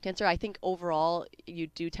exact answer. I think overall you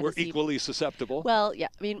do tend to see... We're equally susceptible? Well, yeah.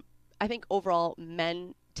 I mean, I think overall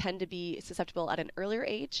men tend to be susceptible at an earlier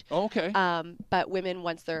age. Okay. But women,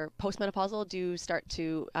 once they're postmenopausal, you start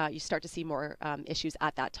to see more issues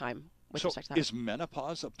at that time. With respect to that. Is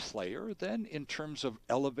menopause a player then in terms of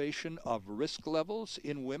elevation of risk levels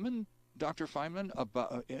in women? Dr. Feynman,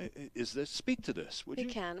 speak to this, would you?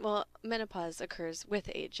 It can. Well, menopause occurs with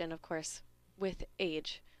age, and of course, with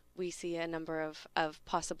age, we see a number of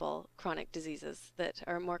possible chronic diseases that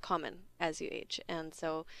are more common as you age. And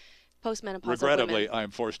so postmenopausal regrettably, women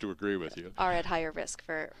I'm forced to agree with you. Are at higher risk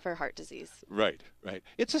for heart disease. Right.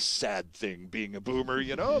 It's a sad thing being a boomer,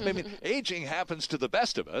 I mean, aging happens to the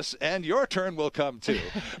best of us, and your turn will come too.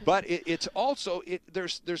 But it's also,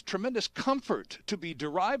 there's tremendous comfort to be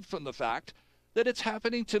derived from the fact that it's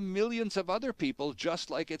happening to millions of other people just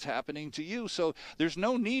like it's happening to you. So there's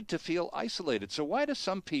no need to feel isolated. So why do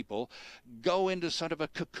some people go into sort of a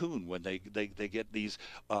cocoon when they get these,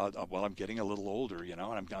 well, I'm getting a little older, and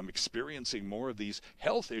I'm experiencing more of these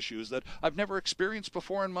health issues that I've never experienced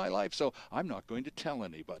before in my life, so I'm not going to tell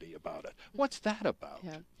anybody about it. What's that about?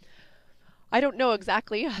 Yeah. I don't know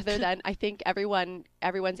exactly, other than I think everyone's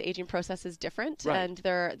aging process is different, right. And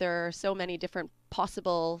there are so many different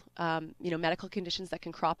possible medical conditions that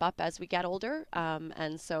can crop up as we get older,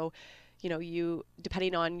 and so you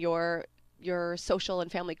depending on your social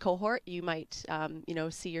and family cohort, you might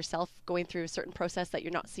see yourself going through a certain process that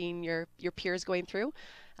you're not seeing your peers going through,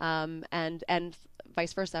 and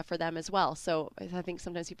vice versa for them as well. So I think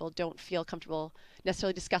sometimes people don't feel comfortable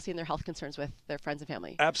necessarily discussing their health concerns with their friends and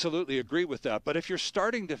family. Absolutely agree with that. But if you're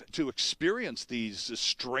starting to experience these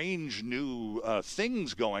strange new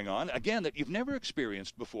things going on, again, that you've never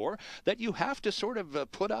experienced before, that you have to sort of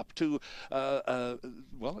put up to,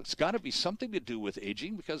 well, it's got to be something to do with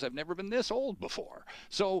aging because I've never been this old before.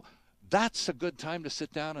 So that's a good time to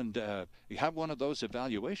sit down and have one of those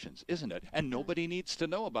evaluations, isn't it? And nobody needs to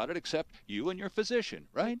know about it except you and your physician,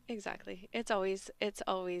 right? Exactly. It's always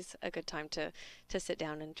a good time to sit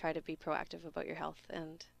down and try to be proactive about your health,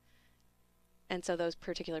 and so those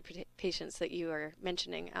particular patients that you are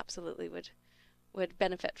mentioning absolutely would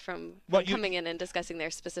benefit from coming in and discussing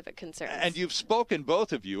their specific concerns. And you've spoken,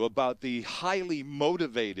 both of you, about the highly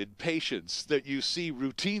motivated patients that you see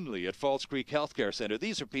routinely at False Creek Healthcare Center.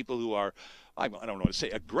 These are people who are, I don't know to say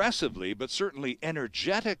aggressively, but certainly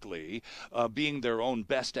energetically being their own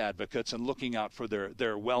best advocates and looking out for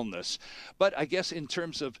their wellness. But I guess in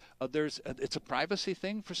terms of it's a privacy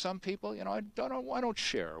thing for some people. I don't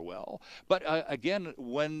share well. But again,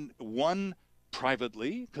 when one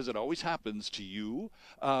privately, because it always happens to you,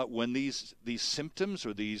 when these symptoms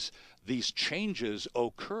or these changes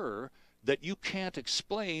occur that you can't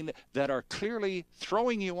explain, that are clearly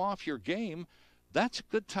throwing you off your game, that's a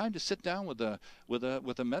good time to sit down with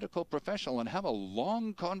a medical professional and have a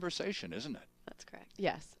long conversation, isn't it? That's correct.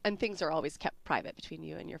 Yes, and things are always kept private between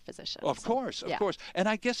you and your physician. Of course, of course. And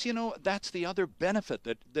I guess, that's the other benefit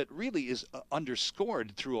that really is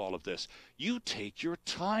underscored through all of this. You take your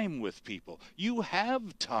time with people. You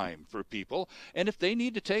have time for people. And if they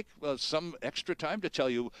need to take some extra time to tell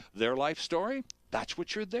you their life story, that's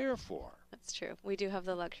what you're there for. That's true. We do have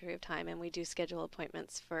the luxury of time, and we do schedule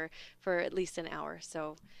appointments for at least an hour.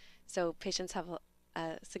 So patients have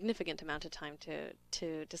a significant amount of time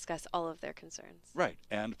to discuss all of their concerns. Right,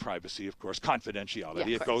 and privacy, of course, confidentiality, Yeah, of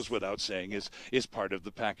it goes course. without saying, is part of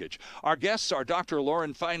the package. Our guests are Dr.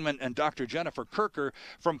 Lauren Feynman and Dr. Jennifer Kirker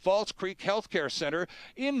from Falls Creek Healthcare Center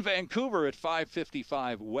in Vancouver at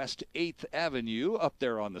 555 West 8th Avenue, up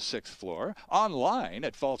there on the 6th floor, online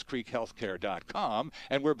at FalseCreekHealthcare.com,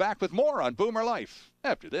 and we're back with more on Boomer Life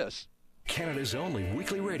after this. Canada's only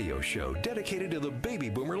weekly radio show dedicated to the baby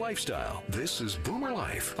boomer lifestyle. This is Boomer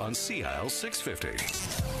Life on CIL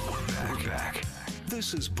 650. We're back.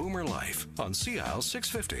 This is Boomer Life on CIL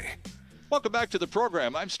 650. Welcome back to the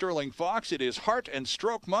program. I'm Sterling Fox. It is Heart and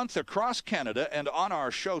Stroke Month across Canada, and on our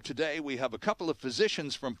show today we have a couple of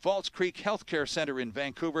physicians from Falls Creek Healthcare Center in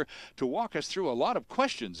Vancouver to walk us through a lot of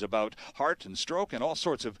questions about heart and stroke and all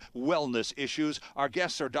sorts of wellness issues. Our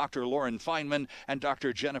guests are Dr. Lauren Feynman and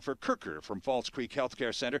Dr. Jennifer Kirker from Falls Creek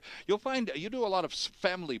Healthcare Center. You'll find you do a lot of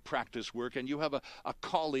family practice work, and you have a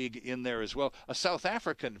colleague in there as well, a South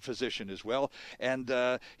African physician as well, and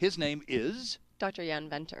his name is Dr. Jan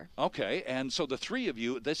Venter. Okay, and so the three of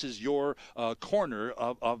you, this is your corner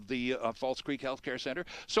of the Falls Creek Healthcare Center.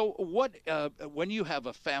 So what, when you have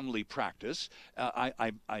a family practice,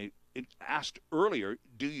 I asked earlier,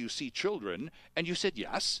 do you see children? And you said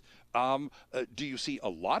yes. Do you see a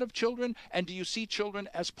lot of children? And do you see children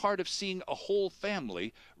as part of seeing a whole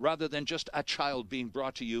family rather than just a child being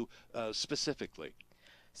brought to you specifically?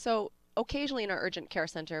 So occasionally in our urgent care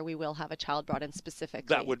center, we will have a child brought in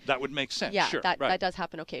specifically. That would make sense. Yeah, sure, that does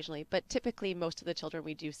happen occasionally. But typically, most of the children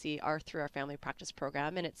we do see are through our family practice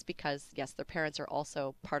program, and it's because, yes, their parents are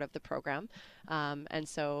also part of the program. And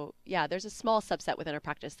so, yeah, there's a small subset within our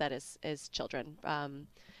practice that is children.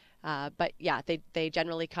 But yeah, they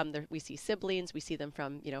generally come. We see siblings. We see them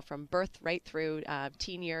from birth right through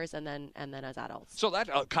teen years, and then as adults. So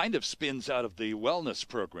that kind of spins out of the wellness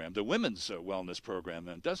program, the women's wellness program,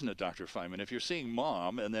 then, doesn't it, Dr. Feynman? If you're seeing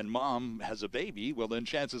mom and then mom has a baby, well, then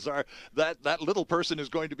chances are that little person is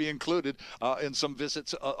going to be included in some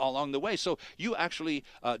visits along the way. So you actually,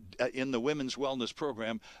 in the women's wellness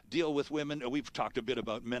program, deal with women. We've talked a bit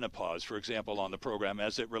about menopause, for example, on the program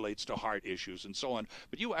as it relates to heart issues and so on.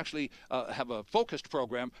 But you actually have a focused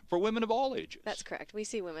program for women of all ages. That's correct. We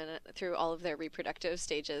see women through all of their reproductive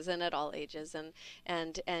stages and at all ages,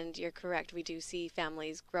 and you're correct. We do see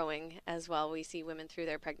families growing as well. We see women through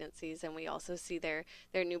their pregnancies, and we also see their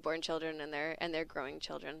newborn children and their growing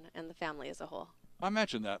children and the family as a whole. I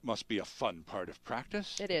imagine that must be a fun part of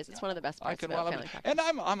practice. It is. It's one of the best parts about family practice. And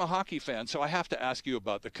I'm a hockey fan, so I have to ask you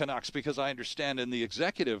about the Canucks, because I understand in the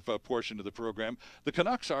executive portion of the program, the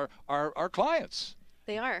Canucks are clients.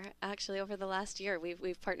 They are. Actually, over the last year,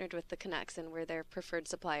 we've partnered with the Canucks, and we're their preferred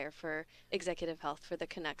supplier for executive health for the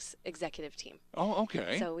Canucks executive team. Oh,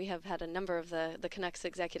 okay. So we have had a number of the Canucks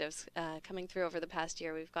executives coming through over the past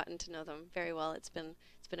year. We've gotten to know them very well. It's been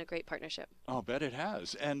a great partnership. I'll bet it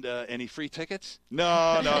has. And any free tickets?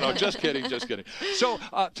 No, just kidding, just kidding. So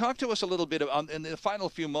talk to us a little bit in the final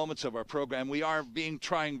few moments of our program. We are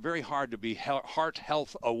trying very hard to be heart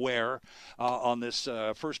health aware on this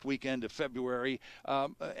first weekend of February.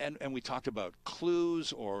 And we talked about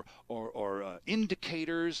clues or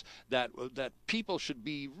indicators that people should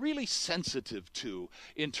be really sensitive to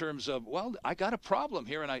in terms of, well, I got a problem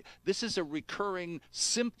here, and this is a recurring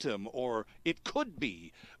symptom, or it could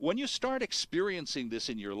be. When you start experiencing this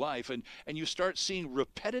in your life and you start seeing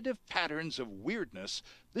repetitive patterns of weirdness,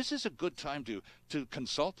 this is a good time to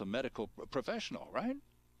consult a medical professional, right?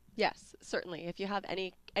 Yes, certainly. If you have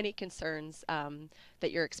any concerns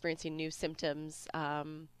that you're experiencing new symptoms,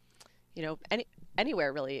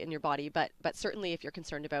 anywhere really in your body, but certainly if you're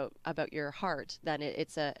concerned about your heart, then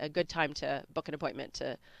it's a good time to book an appointment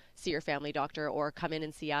to see your family doctor, or come in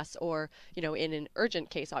and see us, or in an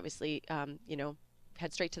urgent case, obviously,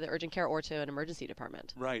 head straight to the urgent care or to an emergency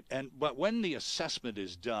department. Right. But when the assessment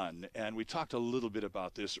is done, and we talked a little bit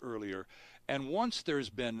about this earlier, and once there's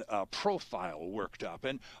been a profile worked up,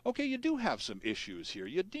 and okay, you do have some issues here.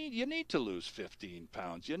 You need to lose 15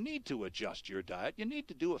 pounds. You need to adjust your diet. You need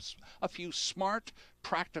to do a few smart,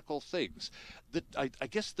 practical things. I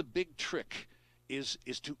guess the big trick is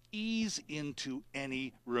to ease into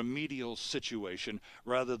any remedial situation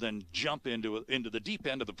rather than jump into the deep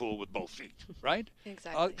end of the pool with both feet, right?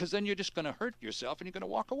 Exactly. Because then you're just going to hurt yourself and you're going to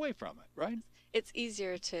walk away from it, right? It's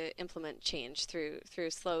easier to implement change through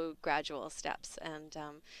slow, gradual steps, and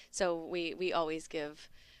so we always give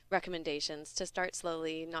recommendations to start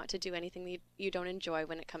slowly, not to do anything you don't enjoy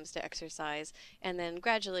when it comes to exercise, and then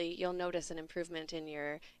gradually you'll notice an improvement in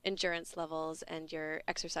your endurance levels and your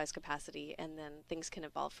exercise capacity, and then things can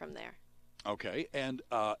evolve from there. Okay, and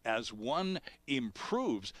as one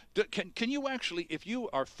improves, can you actually, if you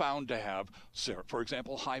are found to have, for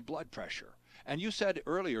example, high blood pressure, and you said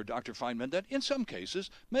earlier, Dr. Feynman, that in some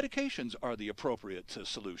cases medications are the appropriate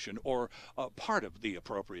solution or part of the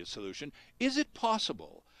appropriate solution, is it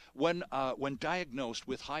possible when diagnosed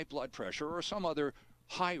with high blood pressure or some other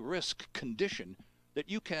high-risk condition that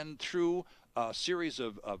you can, through a series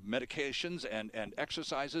of medications and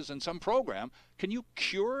exercises and some program, can you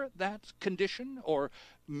cure that condition or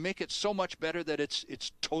make it so much better that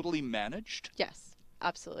it's totally managed? Yes,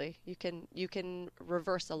 absolutely. You can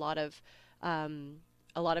reverse a lot of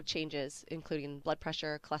changes, including blood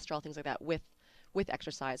pressure, cholesterol, things like that, with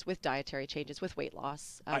exercise, with dietary changes, with weight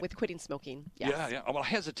loss, with quitting smoking. Yes. Yeah. Well, I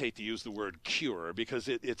hesitate to use the word cure because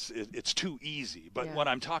it's too easy. But Yeah. what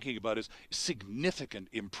I'm talking about is significant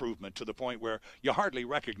improvement to the point where you hardly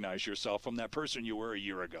recognize yourself from that person you were a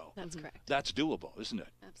year ago. That's correct. That's doable, isn't it?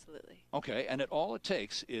 Absolutely. Okay, and all it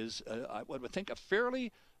takes is, I would think, a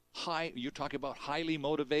fairly high, you're talking about highly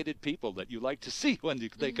motivated people that you like to see when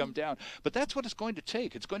they come down. But that's what it's going to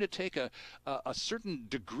take. It's going to take a certain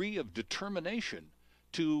degree of determination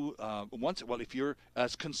to, if you're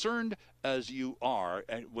as concerned as you are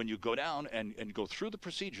and when you go down and go through the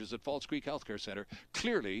procedures at False Creek Healthcare Center,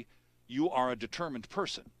 clearly you are a determined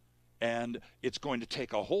person. And it's going to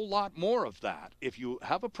take a whole lot more of that if you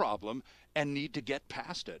have a problem and need to get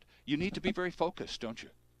past it. You need to be very focused, don't you?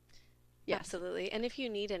 Yes. Absolutely. And if you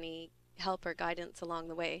need any help or guidance along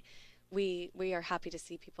the way, we are happy to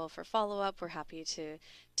see people for follow-up. We're happy to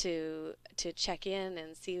check in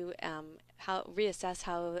and see reassess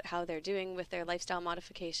how they're doing with their lifestyle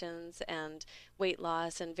modifications and weight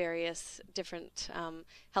loss and various different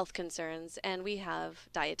health concerns. And we have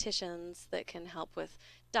dietitians that can help with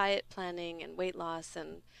diet planning and weight loss,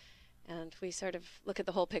 and we sort of look at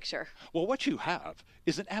the whole picture. Well, what you have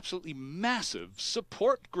is an absolutely massive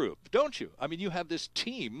support group, don't you? I mean, you have this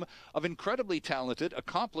team of incredibly talented,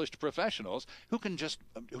 accomplished professionals who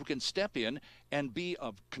can step in and be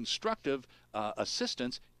of constructive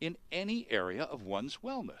assistance in any area of one's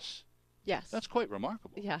wellness. Yes. That's quite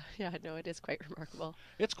remarkable. Yeah, no, it is quite remarkable.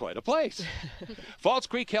 It's quite a place. False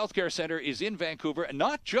Creek Healthcare Center is in Vancouver, and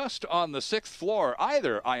not just on the 6th floor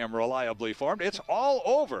either, I am reliably informed. It's all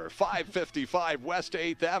over 555 West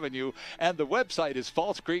 8th Avenue, and the website is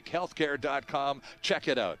falsecreekhealthcare.com. Check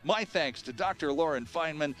it out. My thanks to Dr. Lauren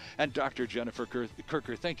Feynman and Dr. Jennifer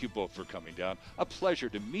Kirker. Thank you both for coming down. A pleasure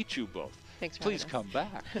to meet you both. Thanks for Please having us.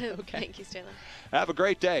 come back. Okay. Thank you, Sterling. Have a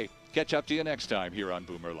great day. Catch up to you next time here on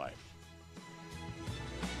Boomer Life.